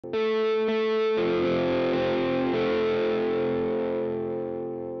Hey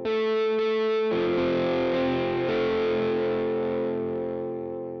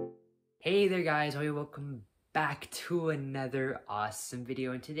there guys, welcome back to another awesome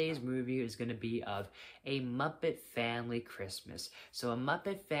video, and today's movie is going to be of a Muppet Family Christmas. So a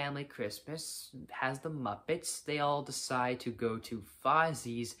Muppet Family Christmas has the Muppets. They all decide to go to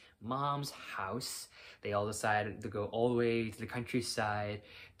Fozzie's mom's house. They all decide to go all the way to the countryside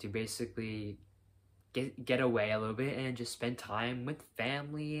to basically get away a little bit and just spend time with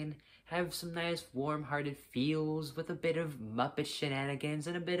family and have some nice warm-hearted feels with a bit of Muppet shenanigans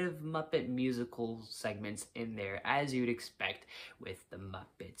and a bit of Muppet musical segments in there, as you'd expect with the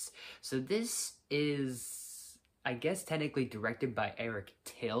Muppets. So this is, I guess, technically directed by Eric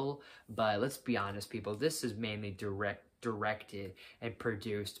Till, but let's be honest, people, this is mainly directed and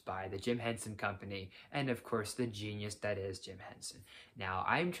produced by the Jim Henson Company, and of course the genius that is Jim Henson. Now,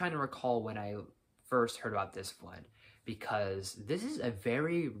 I'm trying to recall when I first heard about this one, because this is a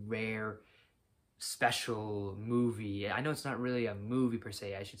very rare special movie. I know it's not really a movie per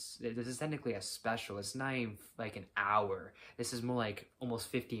se. This is technically a special. It's not even like an hour. This is more like almost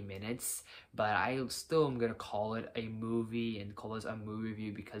 50 minutes, but I still am gonna call it a movie and call this a movie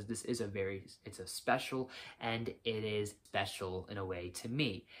review because this is it's a special, and it is special in a way to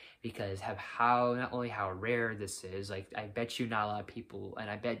me because not only how rare this is, like I bet you not a lot of people, and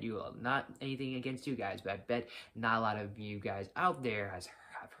I bet you, not anything against you guys, but I bet not a lot of you guys out there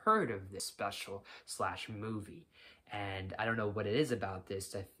have heard of this special slash movie. And I don't know what it is about this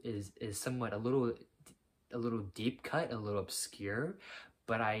that is somewhat a little deep cut, a little obscure,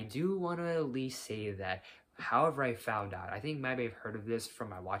 but I do want to at least say that however I found out, I think maybe I've heard of this from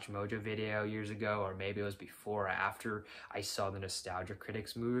my Watch Mojo video years ago, or maybe it was before or after I saw the Nostalgia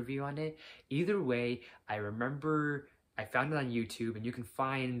Critics movie review on it. Either way, I remember I found it on YouTube, and you can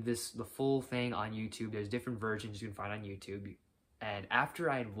find the full thing on YouTube. There's different versions you can find on YouTube. And after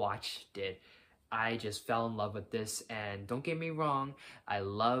I had watched it, I just fell in love with this. And don't get me wrong, I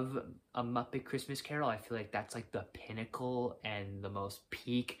love A Muppet Christmas Carol. I feel like that's like the pinnacle and the most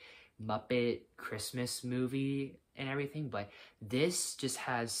peak Muppet Christmas movie and everything. But this just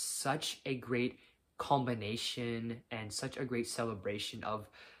has such a great combination and such a great celebration of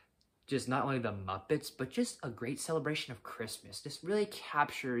just not only the Muppets, but just a great celebration of Christmas. This really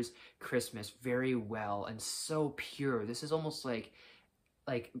captures Christmas very well and so pure. This is almost like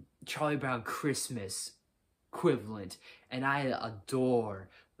Charlie Brown Christmas equivalent, and I adore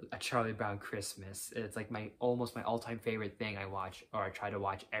A Charlie Brown Christmas. It's like almost my all-time favorite thing I watch, or I try to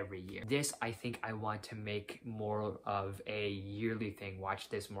watch every year. This, I think I want to make more of a yearly thing, watch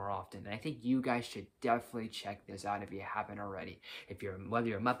this more often. And I think you guys should definitely check this out if you haven't already, whether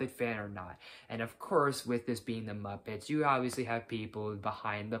you're a Muppet fan or not. And of course, with this being the Muppets, you obviously have people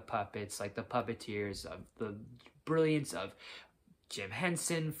behind the puppets, like the puppeteers of the brilliance of Jim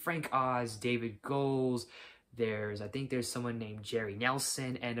Henson, Frank Oz, David Goelz. I think there's someone named Jerry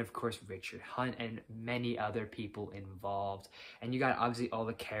Nelson, and of course Richard Hunt, and many other people involved. And you got obviously all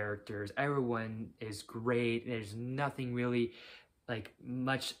the characters. Everyone is great. There's nothing really like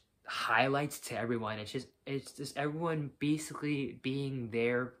much highlights to everyone. It's just everyone basically being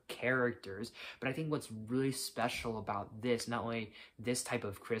their characters. But I think what's really special about this, not only this type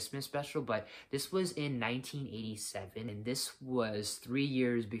of Christmas special, but this was in 1987, and this was 3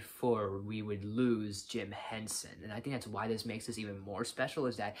 years before we would lose Jim Henson. And I think that's why this makes this even more special,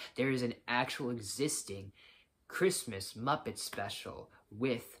 is that there is an actual existing Christmas Muppet special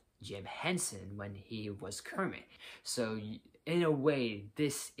with Jim Henson when he was Kermit. So in a way,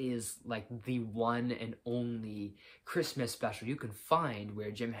 this is like the one and only Christmas special you can find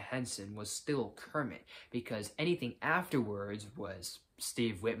where Jim Henson was still Kermit, because anything afterwards was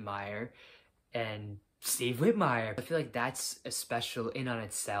Steve Whitmire. I feel like that's a special in on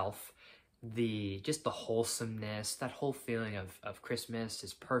itself. Just the wholesomeness, that whole feeling of Christmas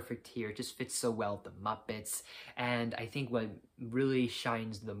is perfect here. It just fits so well with the Muppets. And I think what really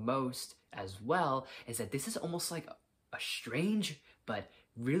shines the most as well is that this is almost like a strange but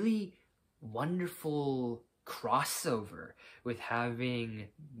really wonderful crossover with having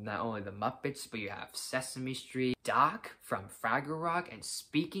not only the Muppets, but you have Sesame Street, Doc from Fraggle Rock, and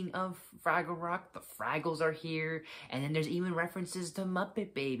speaking of Fraggle Rock, the Fraggles are here, and then there's even references to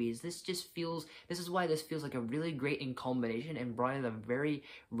Muppet Babies. This is why this feels like a really great combination, and one of the very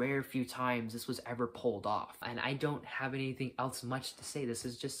rare few times this was ever pulled off. And I don't have anything else much to say. This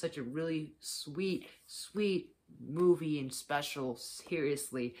is just such a really sweet movie and special.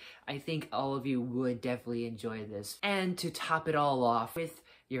 Seriously, I think all of you would definitely enjoy this. And to top it all off with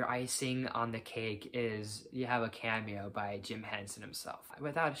your icing on the cake is you have a cameo by Jim Henson himself.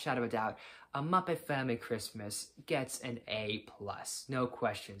 Without a shadow of a doubt, A Muppet Family Christmas gets an A+, no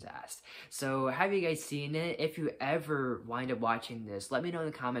questions asked. So have you guys seen it? If you ever wind up watching this, let me know in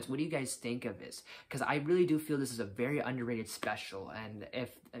the comments, what do you guys think of this? Because I really do feel this is a very underrated special, and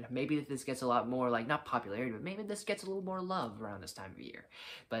maybe if this gets a lot more, like, not popularity, but maybe this gets a little more love around this time of year.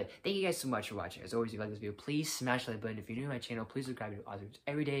 But thank you guys so much for watching. As always, if you like this video, please smash the like button. If you're new to my channel, please subscribe to Oz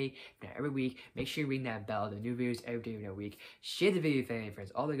every day, every week. Make sure you ring that bell, the new videos every day, every week. Share the video with family and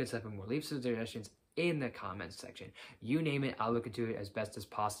friends, all the good stuff and more. Leave some suggestions in the comments section. You name it, I'll look into it as best as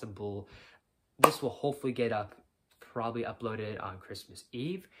possible. This will hopefully get up, probably uploaded on Christmas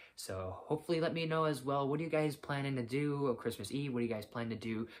Eve. So hopefully let me know as well, what are you guys planning to do on Christmas Eve? What do you guys plan to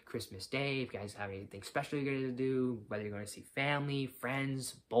do Christmas Day? If you guys have anything special you're going to do, whether you're going to see family,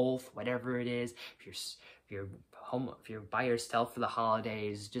 friends, both, whatever it is. If you're by yourself for the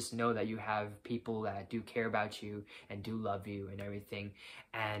holidays, just know that you have people that do care about you and do love you and everything.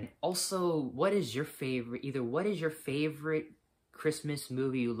 And also, what is your favorite Christmas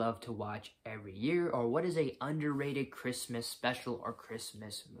movie you love to watch every year, or what is a underrated Christmas special or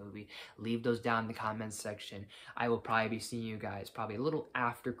Christmas movie? Leave those down in the comments section. I will probably be seeing you guys probably a little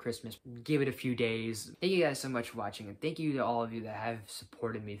after Christmas. Give it a few days. Thank you guys so much for watching, and thank you to all of you that have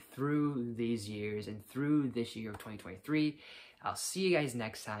supported me through these years and through this year of 2023. I'll see you guys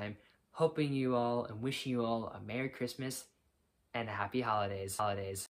next time. Hoping you all and wishing you all a Merry Christmas and a Happy Holidays.